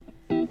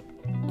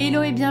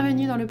Hello et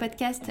bienvenue dans le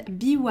podcast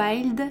Be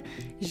Wild.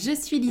 Je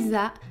suis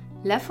Lisa,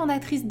 la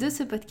fondatrice de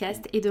ce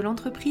podcast et de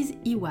l'entreprise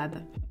eWab.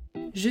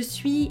 Je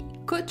suis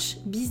coach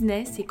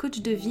business et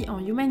coach de vie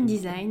en Human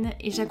Design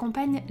et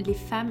j'accompagne les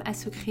femmes à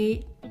se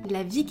créer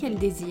la vie qu'elles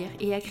désirent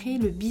et à créer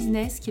le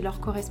business qui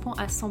leur correspond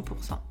à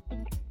 100%.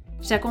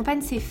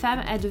 J'accompagne ces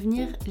femmes à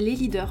devenir les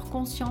leaders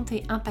conscientes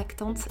et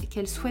impactantes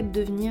qu'elles souhaitent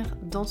devenir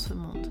dans ce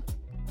monde.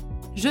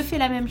 Je fais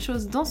la même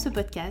chose dans ce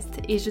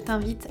podcast et je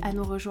t'invite à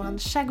nous rejoindre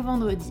chaque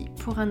vendredi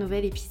pour un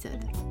nouvel épisode.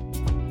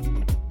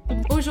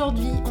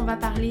 Aujourd'hui, on va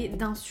parler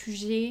d'un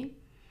sujet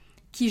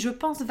qui, je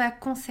pense, va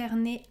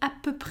concerner à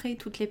peu près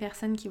toutes les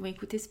personnes qui vont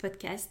écouter ce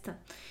podcast.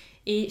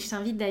 Et je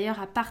t'invite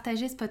d'ailleurs à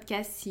partager ce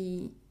podcast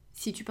si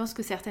tu penses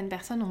que certaines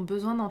personnes ont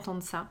besoin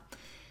d'entendre ça.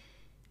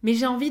 Mais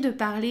j'ai envie de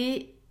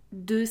parler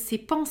de ces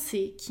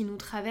pensées qui nous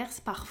traversent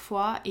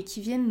parfois et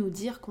qui viennent nous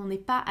dire qu'on n'est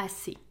pas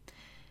assez.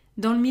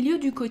 Dans le milieu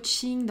du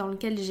coaching dans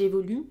lequel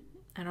j'évolue,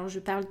 alors je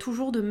parle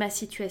toujours de ma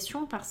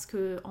situation parce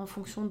que en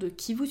fonction de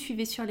qui vous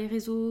suivez sur les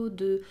réseaux,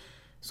 de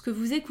ce que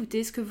vous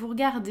écoutez, ce que vous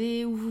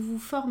regardez, où vous vous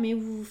formez,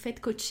 où vous vous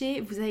faites coacher,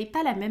 vous n'avez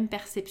pas la même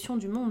perception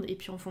du monde. Et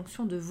puis en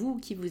fonction de vous,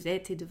 qui vous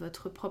êtes et de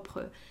votre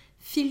propre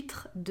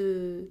filtre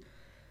de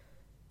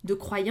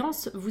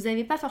croyances, vous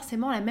n'avez pas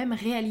forcément la même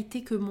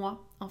réalité que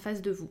moi en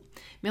face de vous.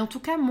 Mais en tout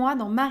cas, moi,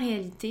 dans ma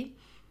réalité,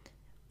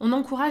 on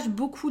encourage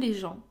beaucoup les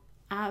gens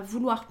à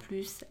vouloir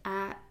plus,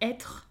 à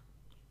être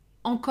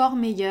encore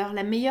meilleur,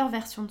 la meilleure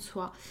version de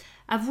soi,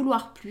 à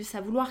vouloir plus,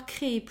 à vouloir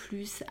créer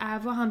plus, à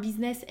avoir un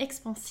business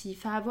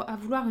expansif, à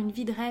vouloir une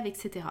vie de rêve,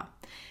 etc.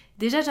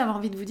 Déjà, j'avais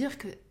envie de vous dire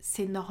que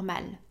c'est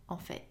normal, en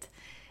fait.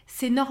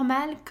 C'est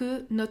normal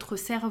que notre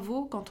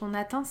cerveau, quand on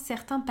atteint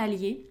certains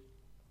paliers,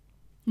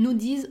 nous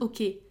dise «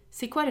 Ok,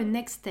 c'est quoi le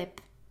next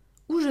step ?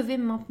 Où je vais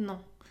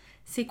maintenant ?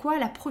 C'est quoi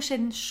la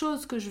prochaine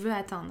chose que je veux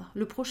atteindre ?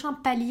 Le prochain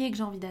palier que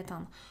j'ai envie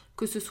d'atteindre ? »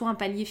 Que ce soit un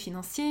palier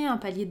financier, un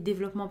palier de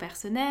développement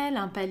personnel,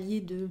 un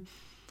palier de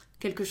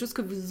quelque chose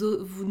que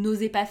vous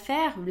n'osez pas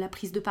faire, la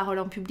prise de parole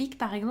en public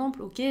par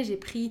exemple. Ok, j'ai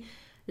pris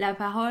la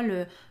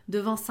parole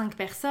devant 5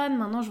 personnes,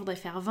 maintenant je voudrais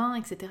faire 20,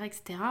 etc.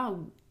 etc.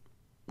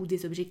 ou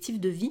des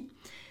objectifs de vie.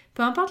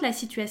 Peu importe la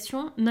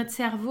situation, notre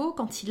cerveau,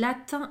 quand il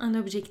atteint un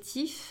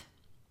objectif,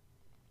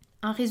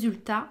 un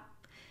résultat,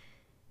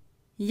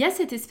 il y a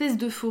cette espèce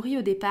d'euphorie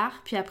au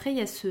départ, puis après il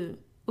y a ce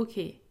 « Ok,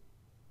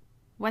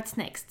 what's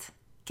next ?»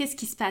 Qu'est-ce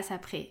qui se passe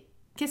après ?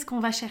 Qu'est-ce qu'on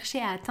va chercher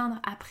à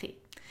atteindre après ?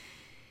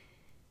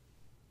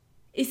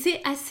 Et c'est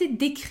assez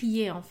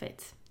décrié en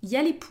fait. Il y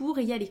a les pour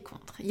et il y a les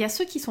contre. Il y a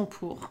ceux qui sont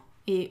pour.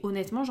 Et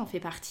honnêtement, j'en fais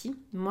partie.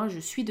 Moi,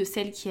 je suis de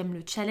celles qui aiment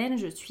le challenge.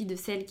 Je suis de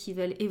celles qui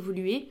veulent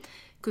évoluer.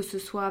 Que ce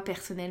soit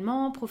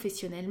personnellement,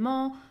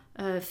 professionnellement,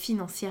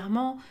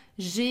 financièrement.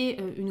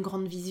 J'ai une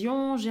grande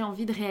vision. J'ai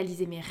envie de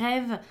réaliser mes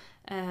rêves.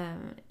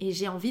 Et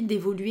j'ai envie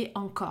d'évoluer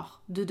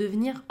encore. De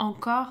devenir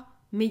encore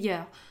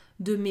meilleure.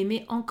 De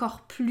m'aimer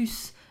encore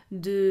plus,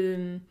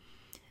 de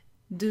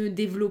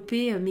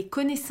développer mes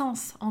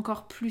connaissances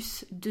encore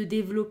plus, de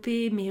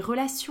développer mes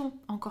relations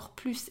encore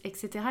plus,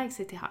 etc.,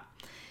 etc.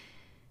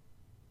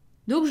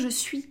 Donc je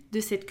suis de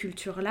cette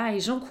culture-là et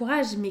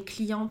j'encourage mes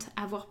clientes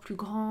à voir plus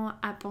grand,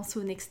 à penser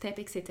au next step,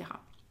 etc.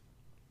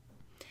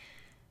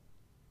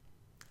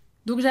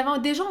 Donc j'avais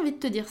déjà envie de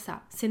te dire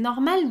ça. C'est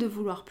normal de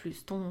vouloir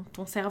plus.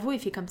 Ton cerveau est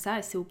fait comme ça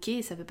et c'est ok.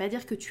 Ça ne veut pas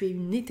dire que tu es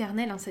une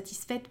éternelle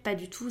insatisfaite, pas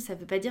du tout. Ça ne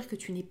veut pas dire que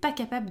tu n'es pas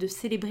capable de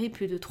célébrer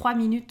plus de 3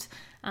 minutes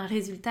un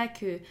résultat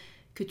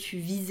que tu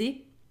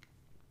visais.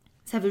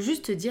 Ça veut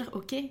juste te dire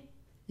ok,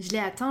 je l'ai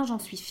atteint, j'en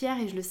suis fière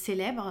et je le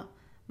célèbre.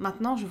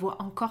 Maintenant je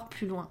vois encore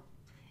plus loin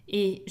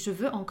et je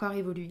veux encore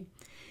évoluer.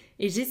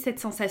 Et j'ai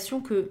cette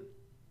sensation que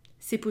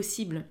c'est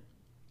possible,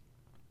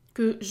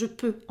 que je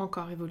peux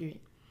encore évoluer.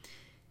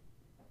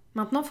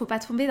 Maintenant, il ne faut pas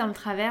tomber dans le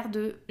travers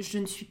de « je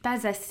ne suis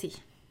pas assez ».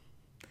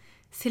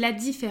 C'est la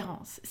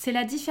différence. C'est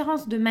la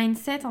différence de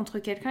mindset entre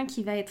quelqu'un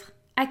qui va être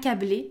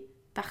accablé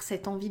par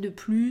cette envie de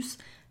plus,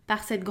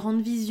 par cette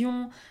grande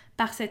vision,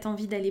 par cette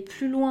envie d'aller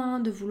plus loin,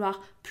 de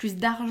vouloir plus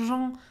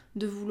d'argent,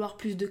 de vouloir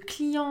plus de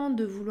clients,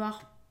 de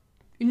vouloir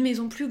une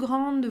maison plus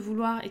grande, de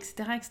vouloir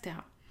etc. etc.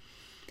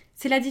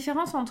 C'est la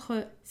différence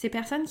entre ces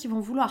personnes qui vont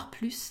vouloir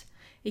plus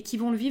et qui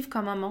vont le vivre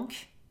comme un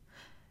manque.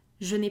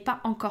 Je n'ai pas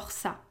encore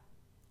ça.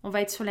 On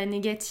va être sur la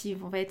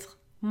négative, on va être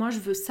 « moi je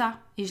veux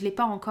ça et je l'ai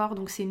pas encore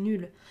donc c'est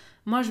nul.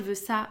 Moi je veux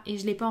ça et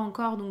je l'ai pas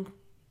encore donc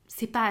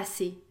c'est pas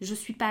assez. Je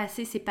suis pas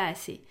assez, c'est pas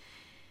assez. »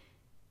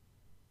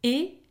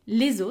 Et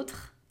les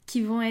autres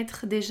qui vont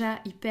être déjà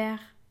hyper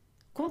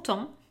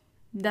contents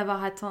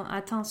d'avoir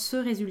atteint ce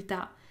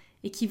résultat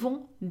et qui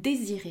vont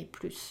désirer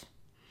plus.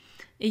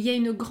 Et il y a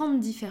une grande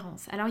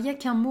différence. Alors il n'y a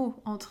qu'un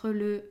mot entre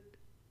le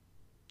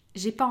 «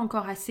 j'ai pas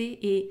encore assez »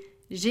 et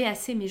 « j'ai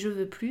assez mais je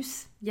veux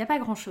plus ». Il n'y a pas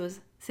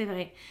grand-chose. C'est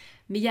vrai.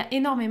 Mais il y a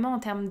énormément en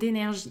termes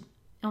d'énergie,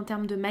 en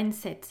termes de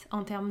mindset,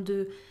 en termes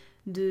de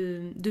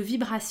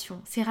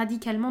vibration. C'est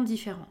radicalement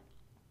différent.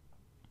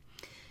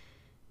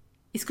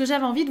 Et ce que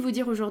j'avais envie de vous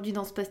dire aujourd'hui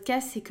dans ce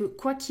podcast, c'est que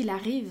quoi qu'il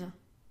arrive,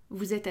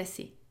 vous êtes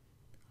assez.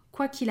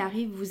 Quoi qu'il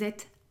arrive, vous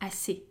êtes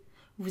assez.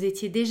 Vous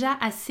étiez déjà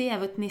assez à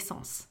votre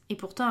naissance. Et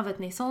pourtant, à votre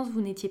naissance, vous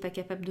n'étiez pas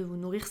capable de vous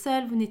nourrir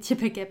seul, vous n'étiez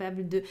pas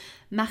capable de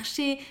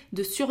marcher,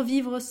 de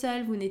survivre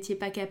seul, vous n'étiez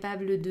pas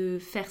capable de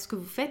faire ce que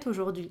vous faites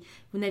aujourd'hui.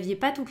 Vous n'aviez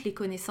pas toutes les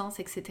connaissances,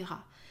 etc.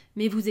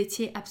 Mais vous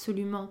étiez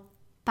absolument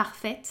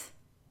parfaite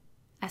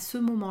à ce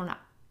moment-là.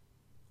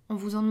 On ne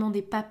vous en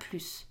demandait pas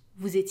plus.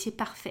 Vous étiez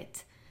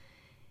parfaite.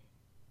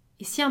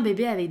 Et si un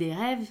bébé avait des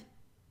rêves,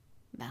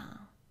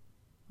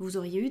 vous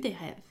auriez eu des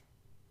rêves.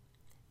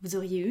 Vous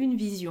auriez eu une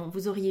vision,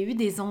 vous auriez eu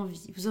des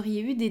envies, vous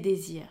auriez eu des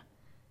désirs.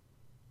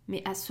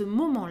 Mais à ce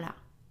moment-là,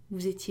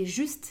 vous étiez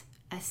juste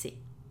assez.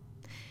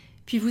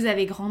 Puis vous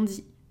avez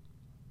grandi,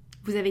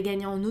 vous avez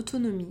gagné en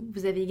autonomie,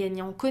 vous avez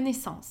gagné en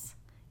connaissance,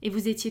 et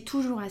vous étiez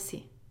toujours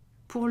assez.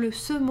 Pour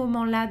ce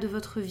moment-là de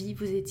votre vie,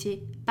 vous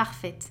étiez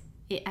parfaite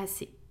et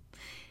assez.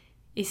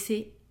 Et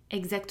c'est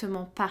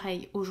exactement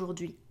pareil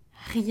aujourd'hui.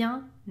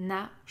 Rien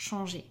n'a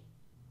changé.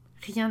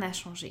 Rien n'a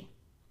changé.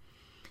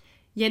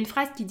 Il y a une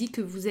phrase qui dit que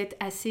vous êtes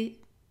assez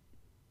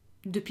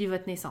depuis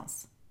votre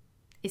naissance.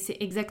 Et c'est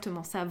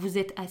exactement ça, vous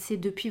êtes assez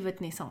depuis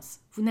votre naissance.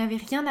 Vous n'avez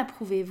rien à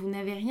prouver, vous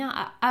n'avez rien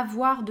à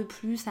avoir de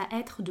plus, à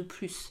être de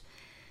plus.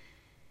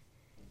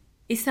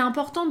 Et c'est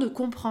important de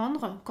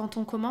comprendre quand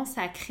on commence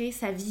à créer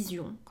sa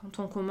vision, quand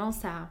on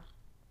commence à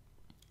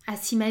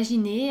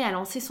s'imaginer, à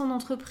lancer son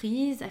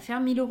entreprise, à faire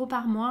 1 000 €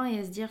 par mois et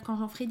à se dire quand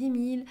j'en ferai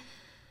 10 000.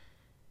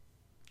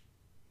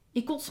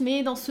 Et qu'on se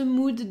met dans ce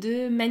mood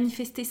de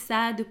manifester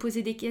ça, de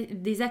poser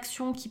des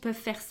actions qui peuvent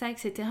faire ça,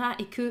 etc.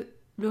 Et que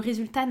le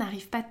résultat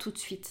n'arrive pas tout de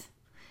suite.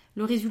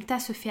 Le résultat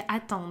se fait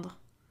attendre.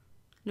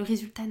 Le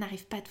résultat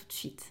n'arrive pas tout de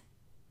suite.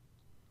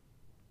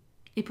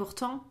 Et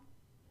pourtant,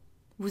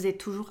 vous êtes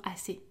toujours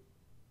assez.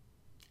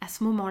 À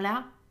ce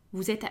moment-là,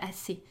 vous êtes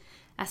assez.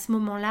 À ce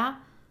moment-là,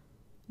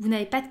 vous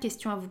n'avez pas de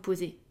questions à vous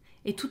poser.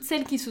 Et toutes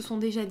celles qui se sont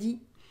déjà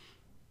dit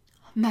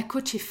 « Ma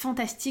coach est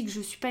fantastique, je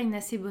ne suis pas une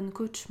assez bonne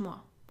coach,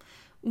 moi. »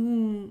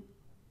 Ou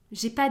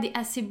j'ai pas des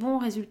assez bons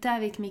résultats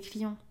avec mes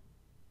clients.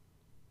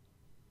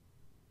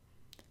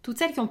 Toutes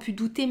celles qui ont pu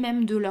douter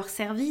même de leur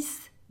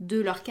service,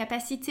 de leur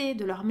capacité,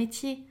 de leur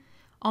métier.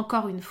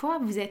 Encore une fois,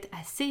 vous êtes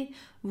assez,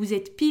 vous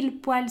êtes pile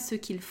poil ce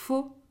qu'il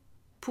faut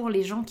pour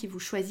les gens qui vous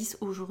choisissent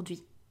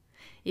aujourd'hui.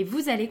 Et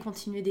vous allez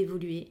continuer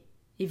d'évoluer,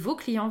 et vos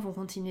clients vont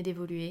continuer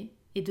d'évoluer,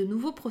 et de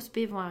nouveaux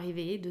prospects vont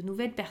arriver, de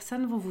nouvelles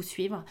personnes vont vous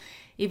suivre,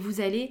 et vous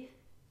allez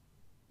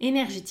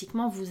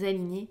énergétiquement vous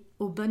aligner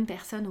aux bonnes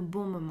personnes au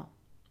bon moment.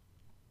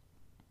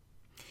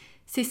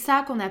 C'est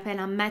ça qu'on appelle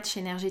un match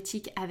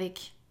énergétique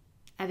avec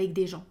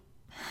des gens,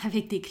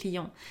 avec des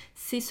clients.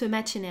 C'est ce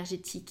match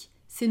énergétique.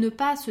 C'est ne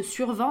pas se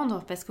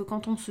survendre, parce que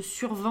quand on se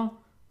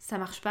survend, ça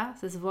marche pas,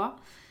 ça se voit.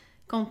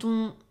 Quand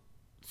on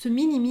se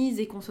minimise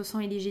et qu'on se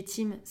sent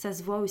illégitime, ça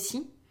se voit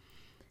aussi.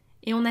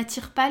 Et on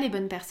n'attire pas les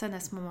bonnes personnes à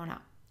ce moment-là.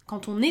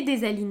 Quand on est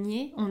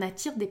désaligné, on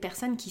attire des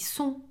personnes qui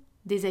sont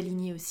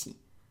désalignées aussi.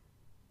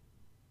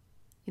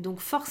 Et donc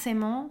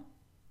forcément,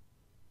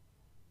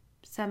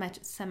 ça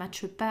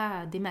matche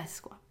pas des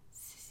masses, quoi.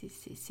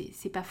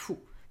 C'est pas fou.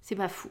 C'est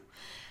pas fou.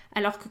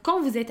 Alors que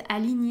quand vous êtes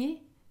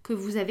aligné, que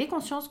vous avez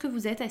conscience que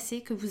vous êtes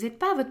assez, que vous n'êtes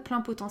pas à votre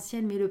plein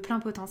potentiel, mais le plein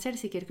potentiel,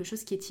 c'est quelque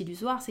chose qui est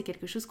illusoire, c'est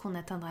quelque chose qu'on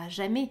n'atteindra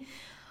jamais,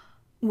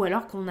 ou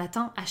alors qu'on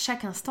atteint à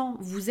chaque instant.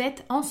 Vous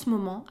êtes en ce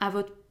moment à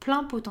votre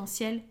plein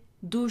potentiel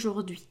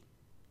d'aujourd'hui.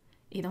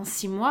 Et dans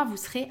 6 mois, vous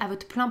serez à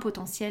votre plein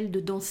potentiel de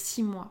dans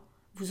 6 mois.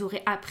 Vous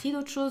aurez appris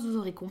d'autres choses, vous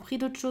aurez compris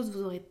d'autres choses,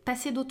 vous aurez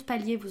passé d'autres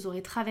paliers, vous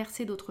aurez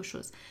traversé d'autres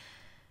choses.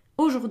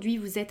 Aujourd'hui,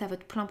 vous êtes à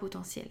votre plein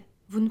potentiel.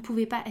 Vous ne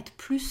pouvez pas être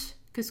plus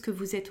que ce que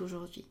vous êtes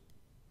aujourd'hui.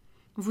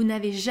 Vous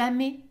n'avez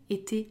jamais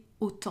été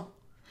autant.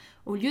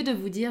 Au lieu de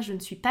vous dire « je ne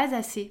suis pas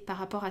assez par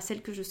rapport à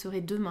celle que je serai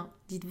demain »,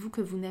 dites-vous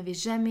que vous n'avez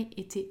jamais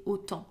été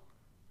autant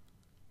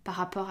par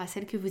rapport à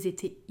celle que vous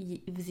étiez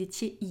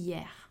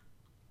hier.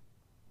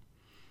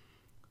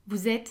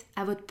 Vous êtes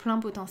à votre plein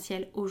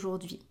potentiel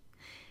aujourd'hui.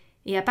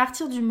 Et à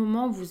partir du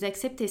moment où vous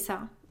acceptez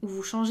ça, où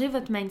vous changez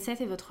votre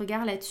mindset et votre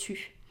regard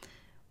là-dessus,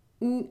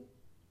 où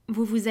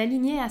vous vous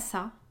alignez à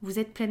ça, vous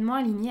êtes pleinement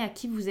aligné à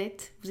qui vous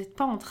êtes n'êtes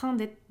pas en train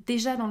d'être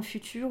déjà dans le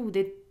futur ou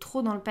d'être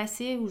trop dans le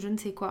passé ou je ne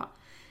sais quoi,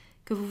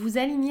 que vous vous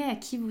alignez à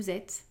qui vous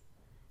êtes,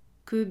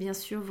 que bien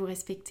sûr vous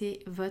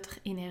respectez votre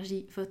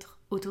énergie, votre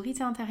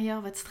autorité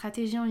intérieure, votre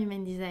stratégie en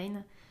Human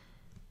Design,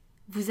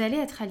 vous allez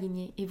être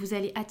aligné et vous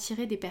allez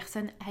attirer des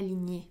personnes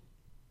alignées.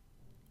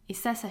 Et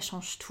ça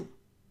change tout.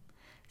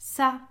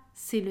 Ça,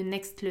 c'est le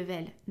next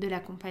level de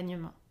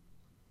l'accompagnement.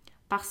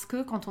 Parce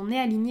que quand on est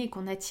aligné et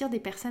qu'on attire des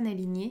personnes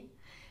alignées,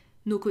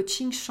 nos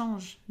coachings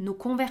changent, nos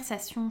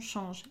conversations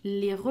changent,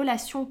 les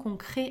relations qu'on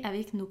crée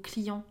avec nos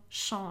clients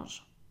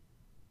changent.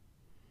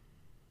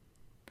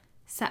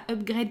 Ça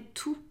upgrade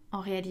tout en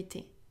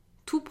réalité.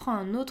 Tout prend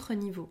un autre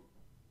niveau.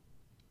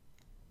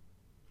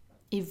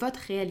 Et votre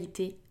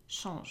réalité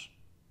change.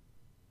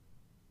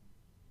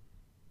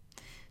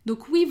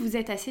 Donc oui, vous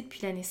êtes assez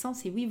depuis la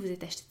naissance et oui, vous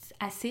êtes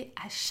assez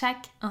à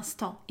chaque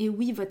instant. Et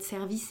oui, votre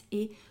service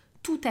est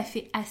tout à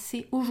fait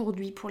assez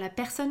aujourd'hui pour la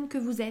personne que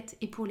vous êtes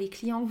et pour les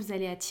clients que vous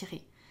allez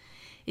attirer.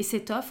 Et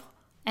cette offre,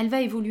 elle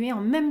va évoluer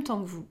en même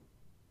temps que vous.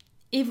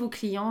 et vos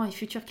clients et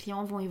futurs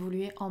clients vont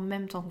évoluer en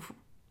même temps que vous.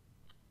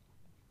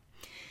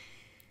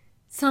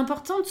 C'est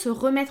important de se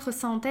remettre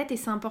ça en tête et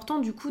c'est important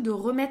du coup de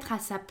remettre à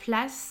sa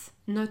place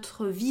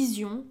notre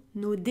vision,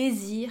 nos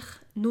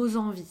désirs, nos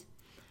envies.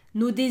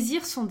 Nos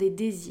désirs sont des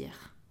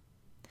désirs.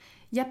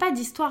 Il n'y a pas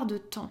d'histoire de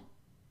temps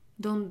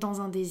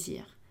dans un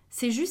désir.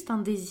 C'est juste un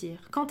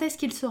désir. Quand est-ce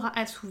qu'il sera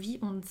assouvi,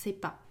 on ne sait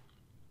pas.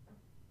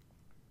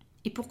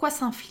 Et pourquoi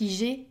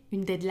s'infliger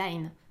une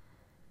deadline ?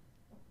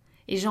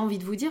 Et j'ai envie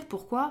de vous dire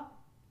pourquoi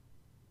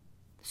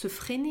se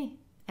freiner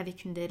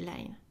avec une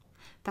deadline.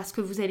 Parce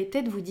que vous allez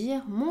peut-être vous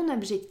dire, mon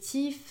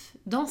objectif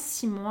dans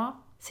 6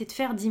 mois, c'est de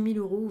faire 10 000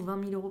 euros ou 20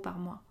 000 euros par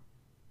mois.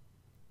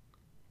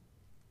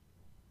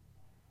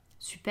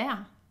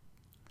 Super.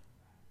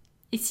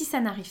 Et si ça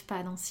n'arrive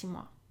pas dans 6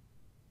 mois ?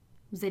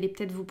 Vous allez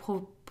peut-être vous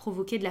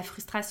provoquer de la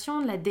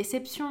frustration, de la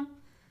déception,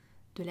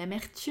 de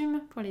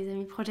l'amertume pour les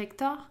amis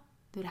projecteurs,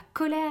 de la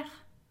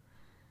colère.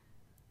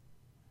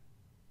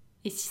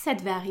 Et si ça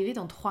devait arriver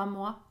dans 3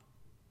 mois ?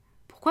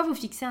 Pourquoi vous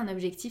fixez un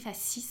objectif à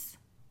 6 ?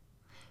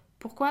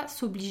 Pourquoi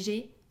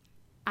s'obliger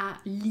à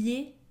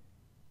lier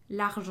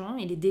l'argent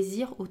et les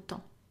désirs au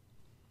temps ?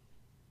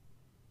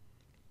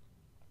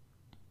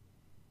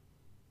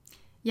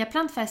 Il y a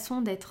plein de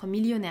façons d'être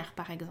millionnaire,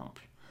 par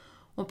exemple.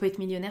 On peut être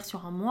millionnaire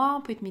sur un mois,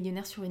 on peut être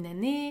millionnaire sur une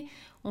année,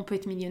 on peut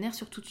être millionnaire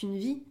sur toute une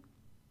vie.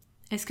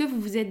 Est-ce que vous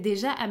vous êtes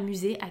déjà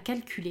amusé à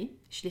calculer,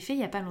 je l'ai fait il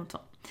n'y a pas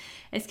longtemps,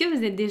 est-ce que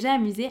vous êtes déjà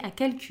amusé à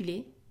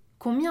calculer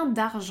combien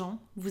d'argent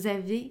vous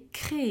avez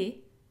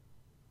créé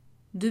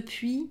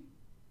depuis,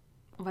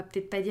 on va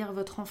peut-être pas dire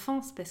votre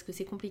enfance parce que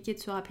c'est compliqué de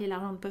se rappeler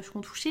l'argent de poche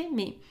qu'on touchait,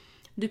 mais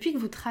depuis que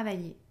vous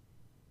travaillez,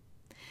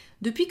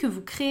 depuis que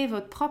vous créez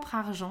votre propre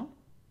argent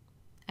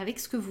avec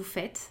ce que vous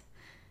faites,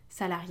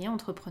 salarié,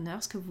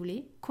 entrepreneur, ce que vous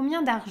voulez,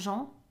 combien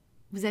d'argent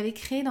vous avez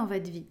créé dans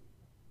votre vie ?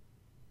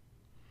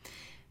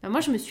 Moi,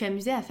 je me suis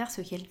amusée à faire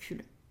ce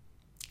calcul.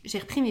 J'ai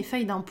repris mes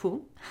feuilles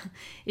d'impôts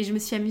et je me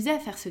suis amusée à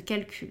faire ce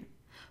calcul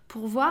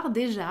pour voir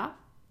déjà,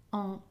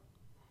 en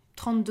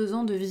 32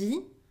 ans de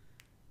vie,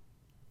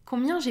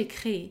 combien j'ai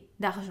créé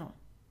d'argent.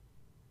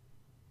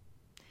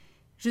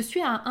 Je suis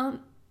à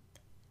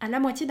la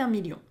moitié d'1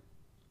 million.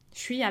 Je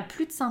suis à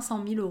plus de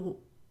 500 000 euros.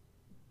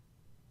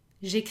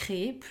 J'ai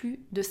créé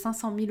plus de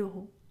 500 000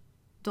 euros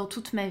dans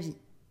toute ma vie.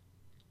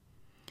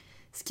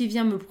 Ce qui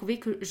vient me prouver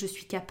que je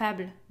suis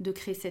capable de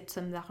créer cette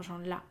somme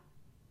d'argent-là.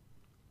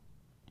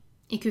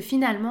 Et que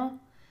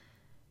finalement,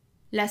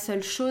 la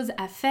seule chose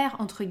à faire,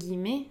 entre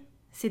guillemets,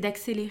 c'est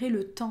d'accélérer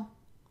le temps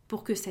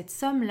pour que cette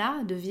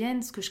somme-là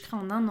devienne ce que je crée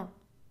en 1 an.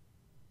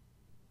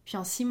 Puis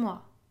en 6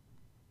 mois.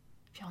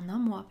 Puis en 1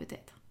 mois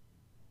peut-être.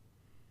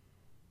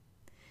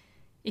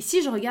 Et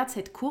si je regarde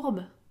cette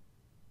courbe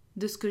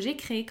de ce que j'ai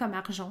créé comme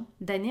argent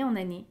d'année en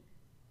année,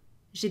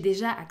 j'ai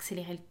déjà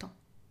accéléré le temps.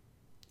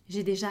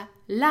 J'ai déjà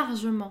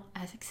largement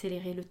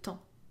accéléré le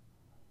temps.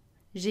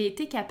 J'ai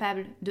été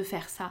capable de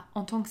faire ça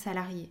en tant que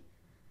salarié.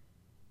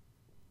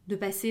 De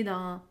passer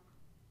d'un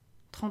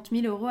 30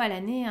 000 euros à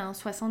l'année à un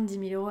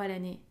 70 000 euros à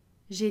l'année.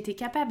 J'ai été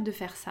capable de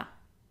faire ça.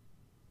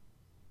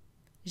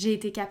 J'ai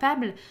été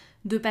capable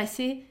de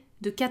passer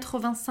de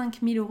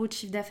 85 000 euros de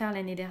chiffre d'affaires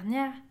l'année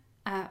dernière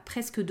à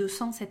presque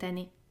 200 cette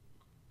année.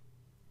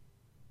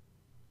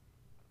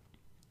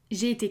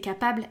 J'ai été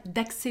capable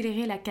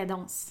d'accélérer la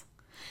cadence.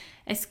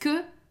 Est-ce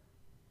que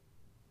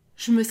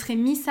je me serais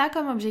mis ça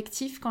comme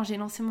objectif quand j'ai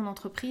lancé mon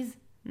entreprise ?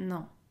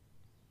 Non.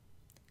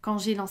 Quand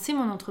j'ai lancé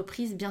mon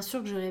entreprise, bien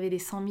sûr que je rêvais des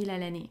 100 000 à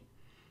l'année.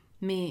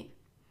 Mais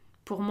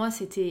pour moi,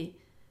 c'était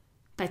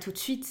pas tout de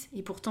suite.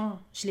 Et pourtant,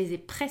 je les ai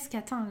presque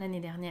atteints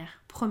l'année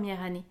dernière.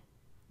 Première année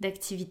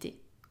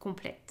d'activité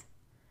complète.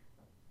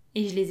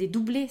 Et je les ai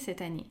doublés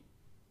cette année.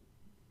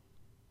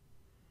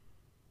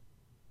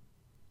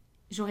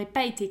 J'aurais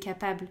pas été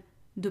capable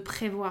de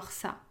prévoir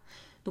ça.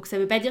 Donc ça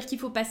veut pas dire qu'il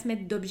faut pas se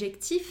mettre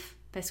d'objectifs,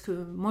 parce que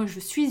moi je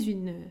suis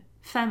une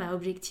femme à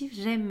objectifs,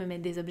 j'aime me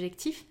mettre des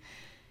objectifs.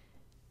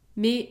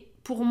 Mais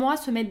pour moi,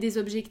 se mettre des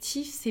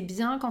objectifs, c'est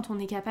bien quand on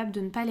est capable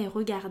de ne pas les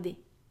regarder.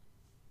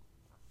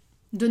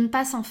 De ne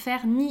pas s'en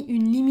faire ni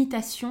une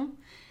limitation,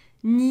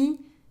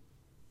 ni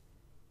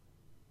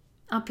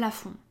un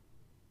plafond.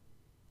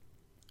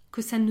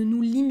 Que ça ne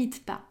nous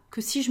limite pas.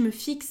 Que si je me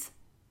fixe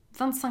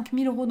 25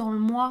 000 euros dans le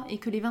mois et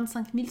que les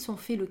 25 000 sont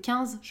faits le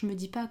 15, je me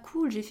dis pas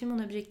cool, j'ai fait mon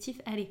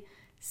objectif, allez,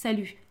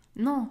 salut.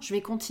 Non, je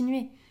vais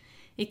continuer.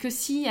 Et que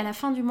si à la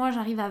fin du mois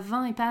j'arrive à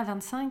 20 et pas à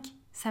 25,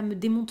 ça me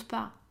démonte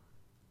pas.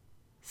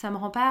 Ça me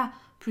rend pas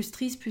plus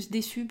triste, plus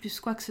déçue,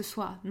 plus quoi que ce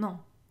soit. Non.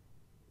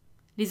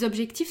 Les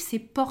objectifs, c'est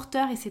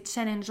porteur et c'est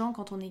challengeant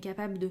quand on est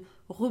capable de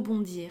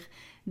rebondir,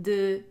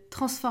 de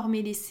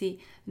transformer l'essai,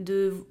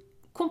 de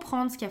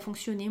comprendre ce qui a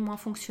fonctionné, moins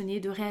fonctionné,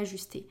 de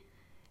réajuster.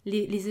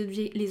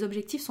 Les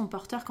objectifs sont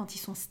porteurs quand ils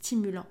sont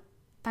stimulants,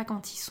 pas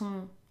quand ils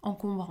sont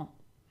encombrants.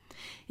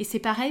 Et c'est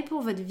pareil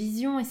pour votre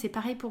vision et c'est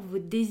pareil pour vos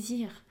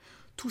désirs.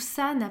 Tout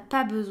ça n'a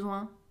pas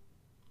besoin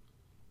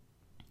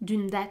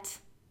d'une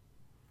date.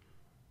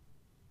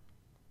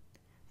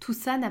 Tout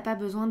ça n'a pas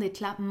besoin d'être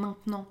là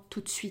maintenant,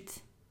 tout de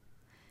suite.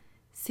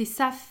 C'est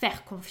ça,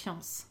 faire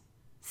confiance.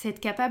 C'est être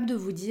capable de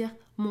vous dire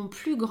 « Mon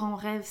plus grand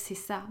rêve, c'est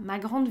ça. Ma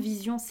grande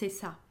vision, c'est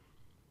ça. »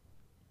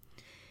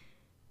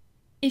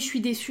 Et je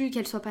suis déçue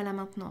qu'elle soit pas là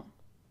maintenant.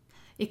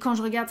 Et quand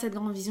je regarde cette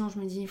grande vision, je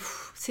me dis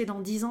 « C'est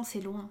dans 10 ans,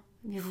 c'est loin. »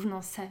 Mais vous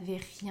n'en savez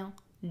rien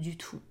du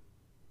tout.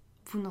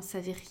 Vous n'en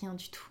savez rien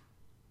du tout.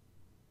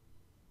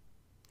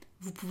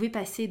 Vous pouvez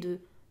passer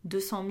de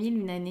 200 000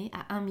 une année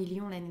à 1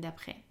 million l'année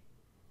d'après.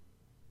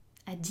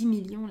 À 10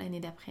 millions l'année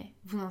d'après.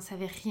 Vous n'en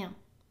savez rien.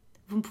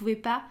 Vous ne pouvez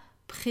pas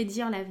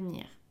prédire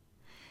l'avenir.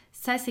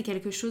 Ça, c'est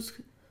quelque chose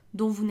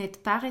dont vous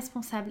n'êtes pas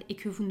responsable et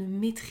que vous ne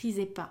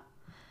maîtrisez pas.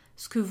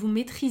 Ce que vous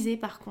maîtrisez,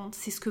 par contre,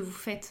 c'est ce que vous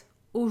faites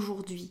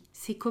aujourd'hui.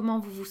 C'est comment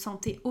vous vous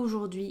sentez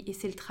aujourd'hui et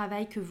c'est le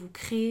travail que vous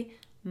créez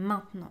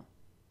maintenant.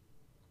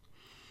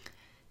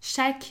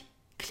 Chaque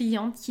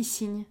cliente qui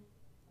signe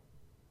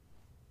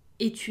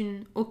est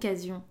une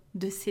occasion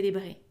de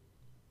célébrer.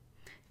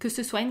 Que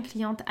ce soit une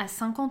cliente à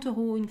 50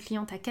 €, une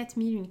cliente à 4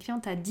 000, une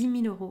cliente à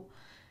 10 000 €,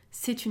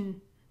 c'est une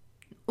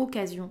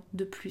occasion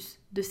de plus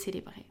de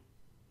célébrer.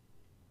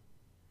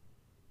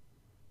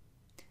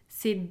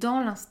 C'est dans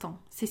l'instant,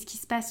 c'est ce qui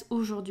se passe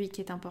aujourd'hui qui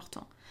est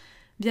important.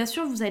 Bien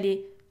sûr, vous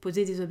allez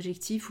poser des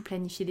objectifs ou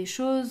planifier des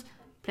choses,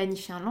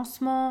 planifier un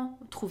lancement,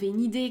 trouver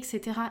une idée,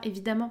 etc.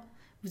 Évidemment,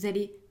 vous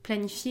allez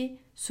planifier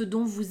ce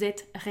dont vous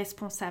êtes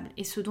responsable.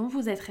 Et ce dont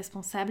vous êtes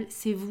responsable,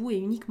 c'est vous et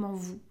uniquement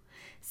vous.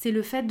 C'est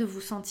le fait de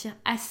vous sentir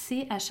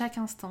assez à chaque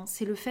instant.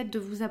 C'est le fait de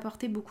vous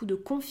apporter beaucoup de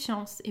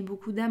confiance et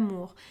beaucoup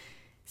d'amour.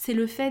 C'est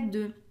le fait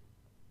de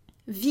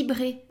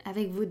vibrer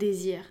avec vos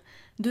désirs,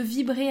 de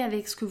vibrer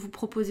avec ce que vous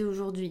proposez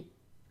aujourd'hui,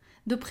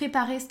 de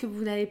préparer ce que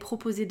vous allez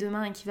proposer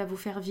demain et qui va vous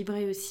faire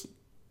vibrer aussi.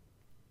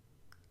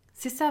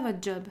 C'est ça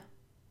votre job.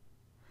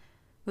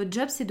 Votre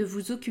job, c'est de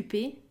vous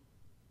occuper,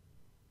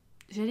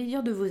 j'allais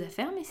dire de vos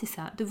affaires, mais c'est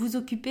ça, de vous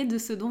occuper de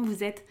ce dont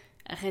vous êtes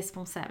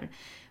responsable.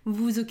 Vous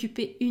vous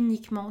occupez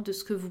uniquement de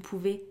ce que vous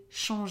pouvez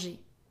changer,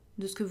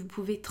 de ce que vous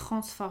pouvez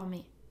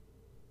transformer.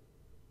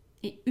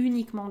 Et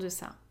uniquement de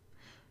ça.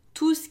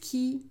 Tout ce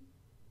qui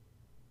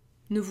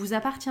ne vous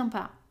appartient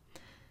pas,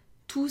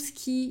 tout ce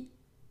qui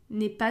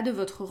n'est pas de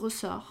votre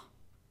ressort,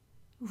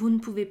 vous ne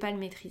pouvez pas le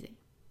maîtriser.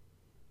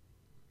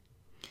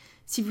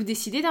 Si vous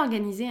décidez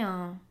d'organiser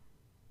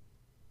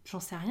j'en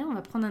sais rien, on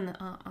va prendre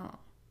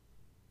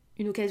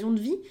une occasion de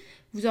vie,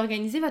 vous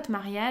organisez votre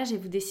mariage et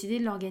vous décidez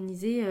de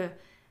l'organiser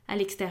à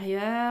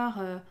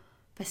l'extérieur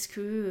parce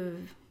que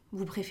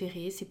vous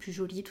préférez, c'est plus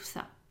joli, tout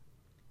ça.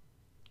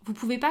 Vous ne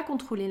pouvez pas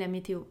contrôler la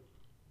météo.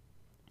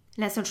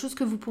 La seule chose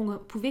que vous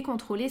pouvez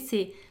contrôler,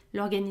 c'est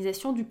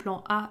l'organisation du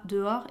plan A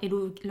dehors et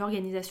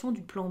l'organisation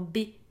du plan B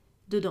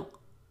dedans.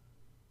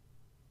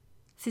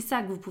 C'est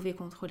ça que vous pouvez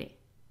contrôler.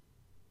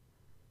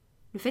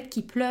 Le fait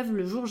qu'il pleuve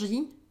le jour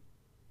J,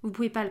 vous ne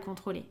pouvez pas le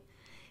contrôler.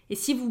 Et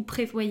si vous ne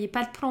prévoyez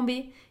pas de plan B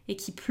et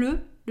qu'il pleut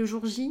le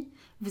jour J,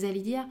 vous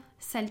allez dire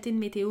saleté de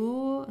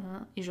météo,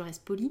 et je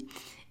reste polie,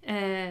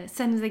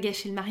 ça nous a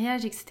gâché le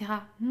mariage, etc.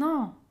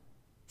 Non,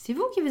 c'est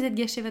vous qui vous êtes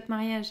gâché votre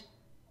mariage.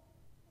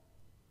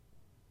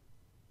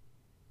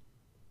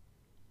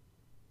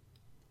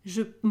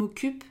 Je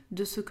m'occupe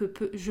de ce que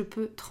je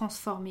peux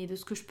transformer, de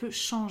ce que je peux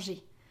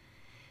changer.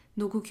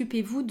 Donc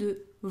occupez-vous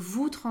de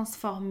vous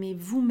transformer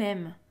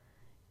vous-même.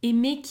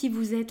 Aimez qui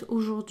vous êtes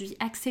aujourd'hui.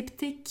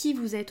 Acceptez qui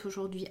vous êtes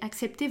aujourd'hui.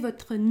 Acceptez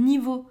votre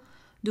niveau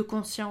de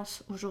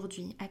conscience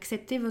aujourd'hui.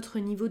 Acceptez votre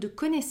niveau de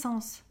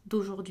connaissance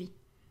d'aujourd'hui.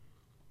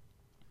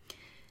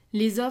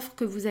 Les offres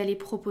que vous allez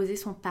proposer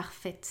sont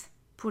parfaites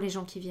pour les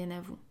gens qui viennent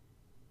à vous.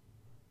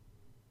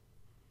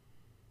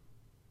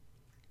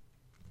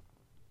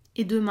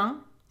 Et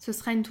demain, ce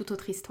sera une toute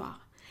autre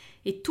histoire.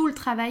 Et tout le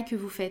travail que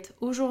vous faites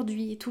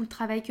aujourd'hui, et tout le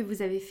travail que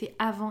vous avez fait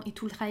avant, et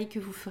tout le travail que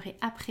vous ferez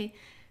après,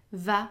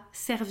 va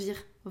servir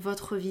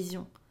votre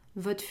vision,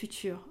 votre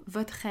futur,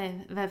 votre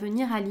rêve, va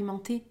venir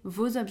alimenter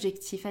vos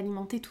objectifs,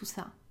 alimenter tout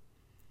ça.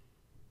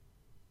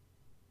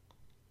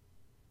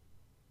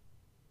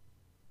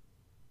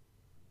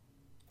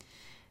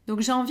 Donc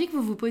j'ai envie que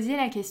vous vous posiez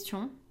la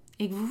question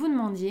et que vous vous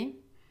demandiez,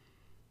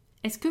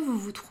 est-ce que vous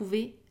vous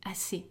trouvez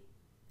assez ?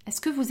 Est-ce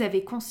que vous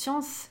avez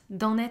conscience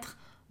d'en être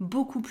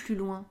beaucoup plus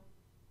loin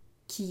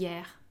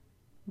qu'hier,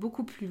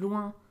 beaucoup plus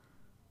loin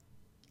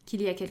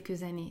qu'il y a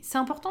quelques années ? C'est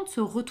important de se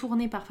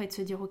retourner parfois et de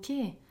se dire « Ok,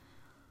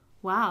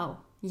 waouh,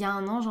 il y a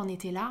 1 an j'en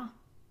étais là.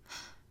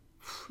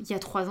 Il y a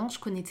 3 ans je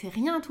connaissais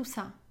rien à tout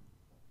ça.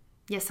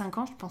 Il y a 5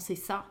 ans je pensais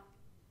ça.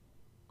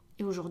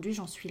 Et aujourd'hui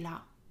j'en suis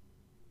là. »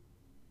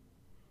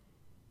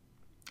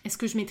 Est-ce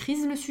que je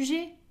maîtrise le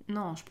sujet ?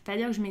 Non, je ne peux pas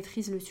dire que je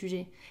maîtrise le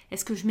sujet.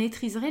 Est-ce que je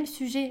maîtriserai le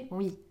sujet ?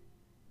 Oui.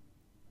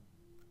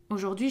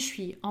 Aujourd'hui, je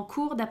suis en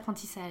cours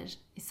d'apprentissage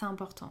et c'est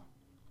important.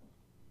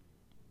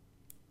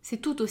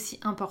 C'est tout aussi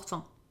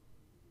important.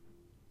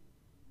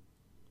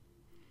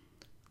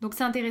 Donc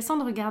c'est intéressant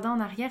de regarder en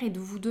arrière et de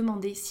vous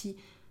demander si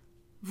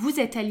vous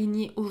êtes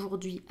aligné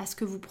aujourd'hui à ce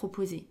que vous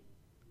proposez,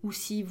 ou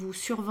si vous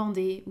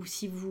survendez, ou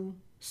si vous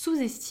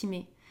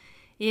sous-estimez.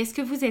 Et est-ce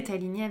que vous êtes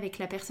aligné avec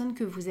la personne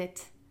que vous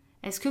êtes ?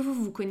 Est-ce que vous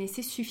vous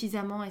connaissez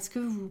suffisamment ? Est-ce que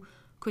vous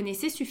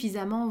connaissez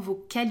suffisamment vos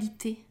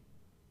qualités ?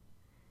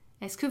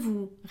 Est-ce que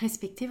vous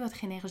respectez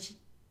votre énergie ?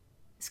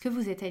 Est-ce que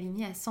vous êtes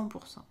aligné à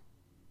 100%?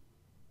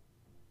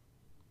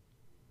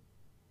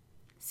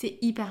 C'est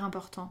hyper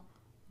important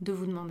de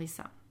vous demander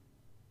ça.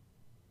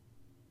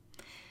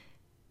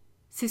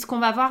 C'est ce qu'on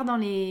va voir dans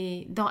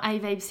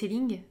High Vibe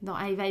Selling. Dans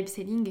High Vibe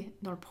Selling,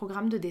 dans le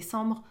programme de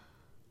décembre,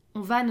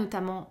 on va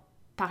notamment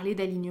parler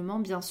d'alignement,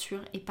 bien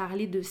sûr, et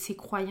parler de ces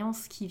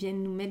croyances qui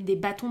viennent nous mettre des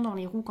bâtons dans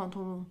les roues quand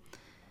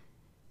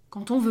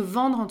on veut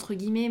vendre, entre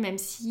guillemets, même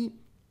si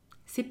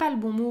c'est pas le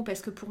bon mot,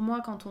 parce que pour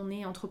moi, quand on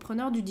est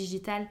entrepreneur du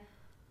digital,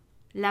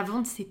 la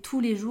vente, c'est tous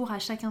les jours, à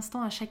chaque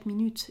instant, à chaque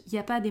minute. Il n'y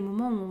a pas des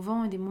moments où on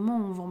vend et des moments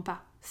où on ne vend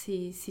pas.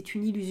 C'est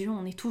une illusion,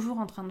 on est toujours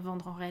en train de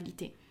vendre en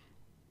réalité.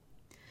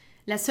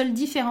 La seule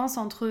différence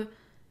entre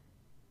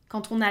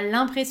quand on a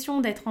l'impression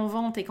d'être en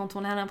vente et quand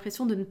on a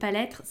l'impression de ne pas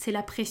l'être, c'est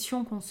la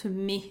pression qu'on se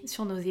met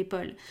sur nos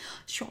épaules.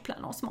 Je suis en plein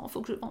lancement,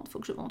 faut que je vende, faut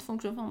que je vende, faut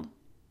que je vende.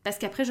 Parce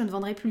qu'après, je ne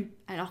vendrai plus.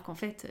 Alors qu'en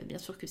fait, bien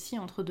sûr que si,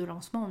 entre deux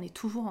lancements, on est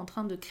toujours en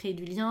train de créer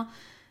du lien,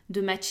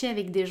 de matcher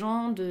avec des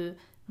gens,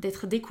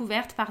 d'être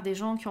découverte par des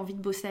gens qui ont envie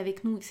de bosser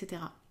avec nous,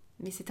 etc.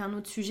 Mais c'est un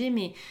autre sujet,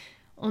 mais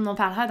on en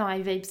parlera dans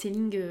High Vibe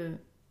Selling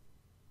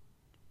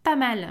pas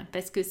mal,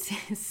 parce que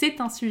c'est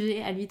un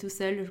sujet à lui tout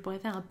seul. Je pourrais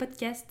faire un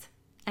podcast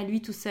à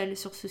lui tout seul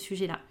sur ce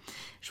sujet-là.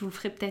 Je vous le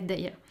ferai peut-être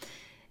d'ailleurs.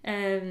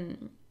 Mais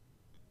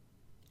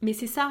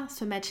c'est ça,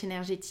 ce match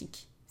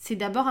énergétique. C'est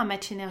d'abord un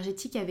match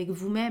énergétique avec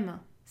vous-même.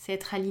 C'est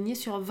être aligné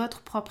sur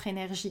votre propre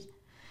énergie.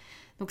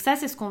 Donc ça,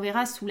 c'est ce qu'on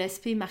verra sous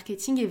l'aspect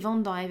marketing et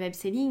vente dans High Vibe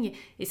Selling.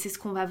 Et c'est ce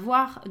qu'on va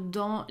voir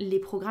dans les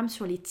programmes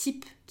sur les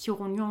types qui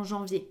auront lieu en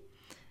janvier.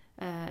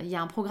 Il y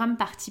a un programme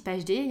par type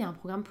HD, il y a un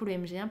programme pour le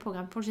MG, un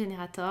programme pour le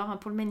générateur, un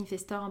pour le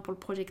manifesteur, un pour le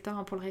projecteur,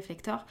 un pour le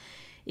réflecteur.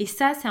 Et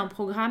ça, c'est un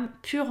programme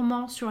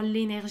purement sur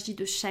l'énergie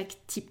de chaque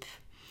type.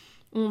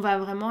 On va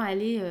vraiment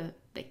aller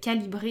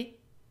calibrer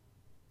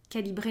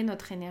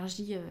notre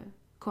énergie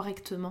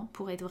correctement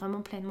pour être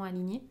vraiment pleinement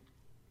aligné.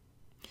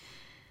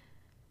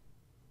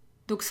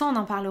 Donc ça, on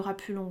en parlera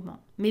plus longuement.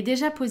 Mais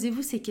déjà,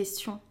 posez-vous ces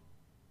questions.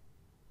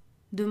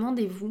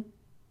 Demandez-vous,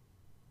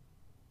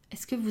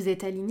 est-ce que vous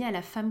êtes aligné à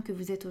la femme que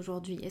vous êtes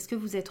aujourd'hui? Est-ce que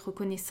vous êtes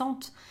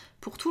reconnaissante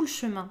pour tout le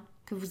chemin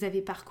que vous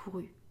avez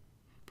parcouru?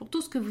 Pour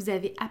tout ce que vous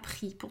avez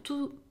appris? Pour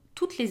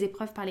toutes les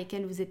épreuves par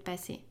lesquelles vous êtes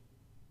passé?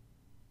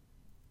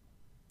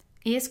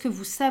 Et est-ce que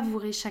vous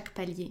savourez chaque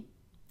palier?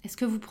 Est-ce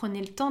que vous prenez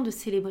le temps de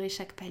célébrer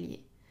chaque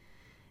palier?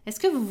 Est-ce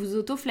que vous vous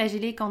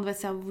auto-flagellez quand votre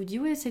cerveau vous dit «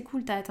 Ouais, c'est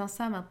cool, t'as atteint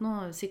ça,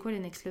 maintenant, c'est quoi le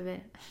next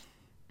level ?»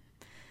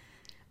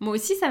 Moi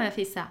aussi, ça m'a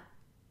fait ça.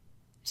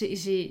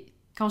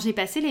 Quand j'ai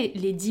passé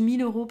les 10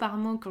 000 euros par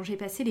mois, quand j'ai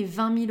passé les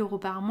 20 000 euros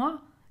par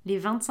mois, les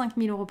 25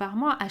 000 euros par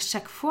mois, à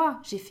chaque fois,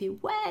 j'ai fait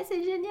 « Ouais,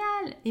 c'est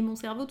génial !» Et mon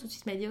cerveau tout de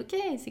suite m'a dit « Ok,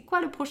 c'est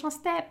quoi le prochain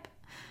step ?»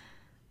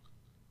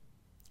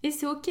 Et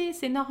c'est ok,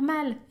 c'est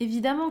normal.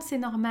 Évidemment que c'est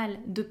normal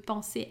de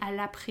penser à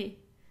l'après.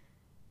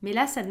 Mais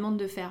là, ça demande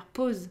de faire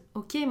pause.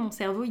 Ok, mon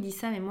cerveau, il dit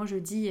ça, mais moi, je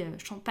dis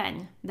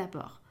champagne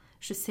d'abord.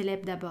 Je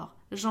célèbre d'abord.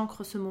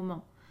 J'ancre ce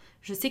moment.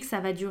 Je sais que ça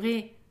va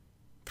durer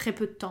très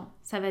peu de temps.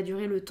 Ça va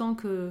durer le temps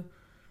que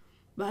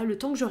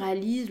je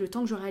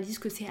réalise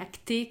que c'est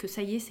acté, que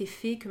ça y est, c'est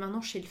fait, que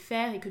maintenant, je sais le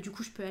faire et que du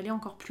coup, je peux aller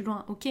encore plus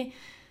loin. Ok,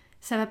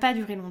 ça va pas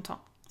durer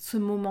longtemps. Ce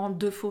moment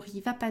d'euphorie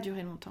va pas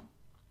durer longtemps.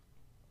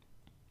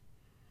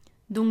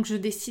 Donc, je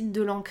décide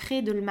de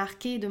l'ancrer, de le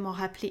marquer, de m'en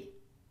rappeler.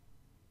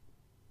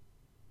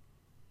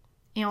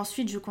 Et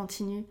ensuite, je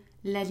continue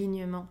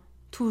l'alignement.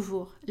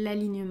 Toujours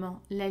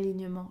l'alignement,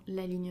 l'alignement,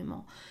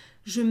 l'alignement.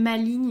 Je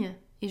m'aligne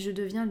et je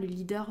deviens le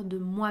leader de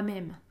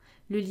moi-même,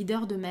 le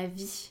leader de ma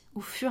vie, au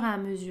fur et à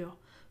mesure.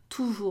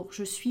 Toujours,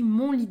 je suis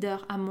mon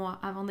leader à moi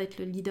avant d'être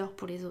le leader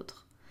pour les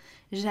autres.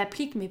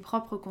 J'applique mes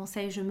propres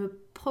conseils, je me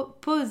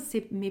pose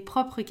mes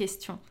propres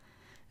questions.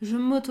 Je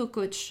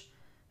m'auto-coach.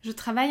 Je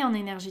travaille en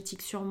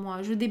énergétique sur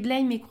moi, je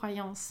déblaye mes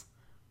croyances.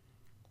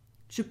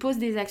 Je pose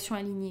des actions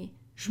alignées.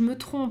 Je me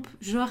trompe,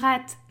 je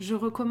rate, je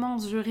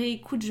recommence, je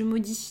réécoute, je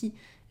modifie.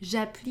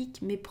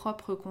 J'applique mes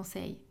propres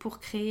conseils pour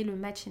créer le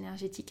match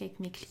énergétique avec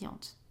mes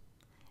clientes.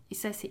 Et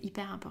ça, c'est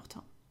hyper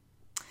important.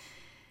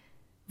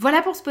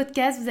 Voilà pour ce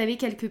podcast. Vous avez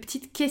quelques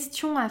petites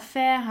questions à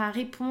faire, à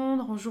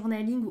répondre en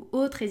journaling ou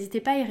autre. N'hésitez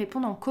pas à y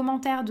répondre en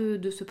commentaire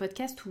de ce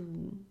podcast ou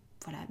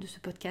de ce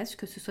podcast,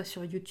 que ce soit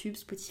sur YouTube,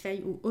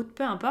 Spotify ou autre,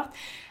 peu importe.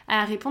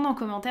 À répondre en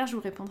commentaire, je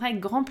vous répondrai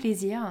avec grand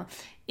plaisir.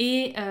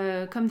 Et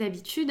comme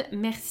d'habitude,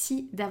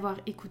 merci d'avoir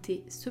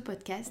écouté ce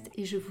podcast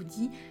et je vous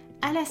dis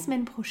à la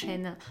semaine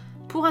prochaine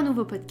pour un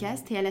nouveau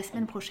podcast et à la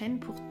semaine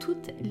prochaine pour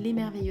toutes les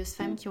merveilleuses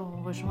femmes qui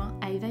auront rejoint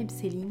High Vibe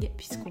Selling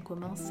puisqu'on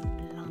commence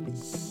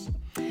lundi.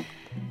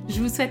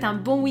 Je vous souhaite un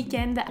bon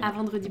week-end à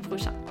vendredi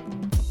prochain.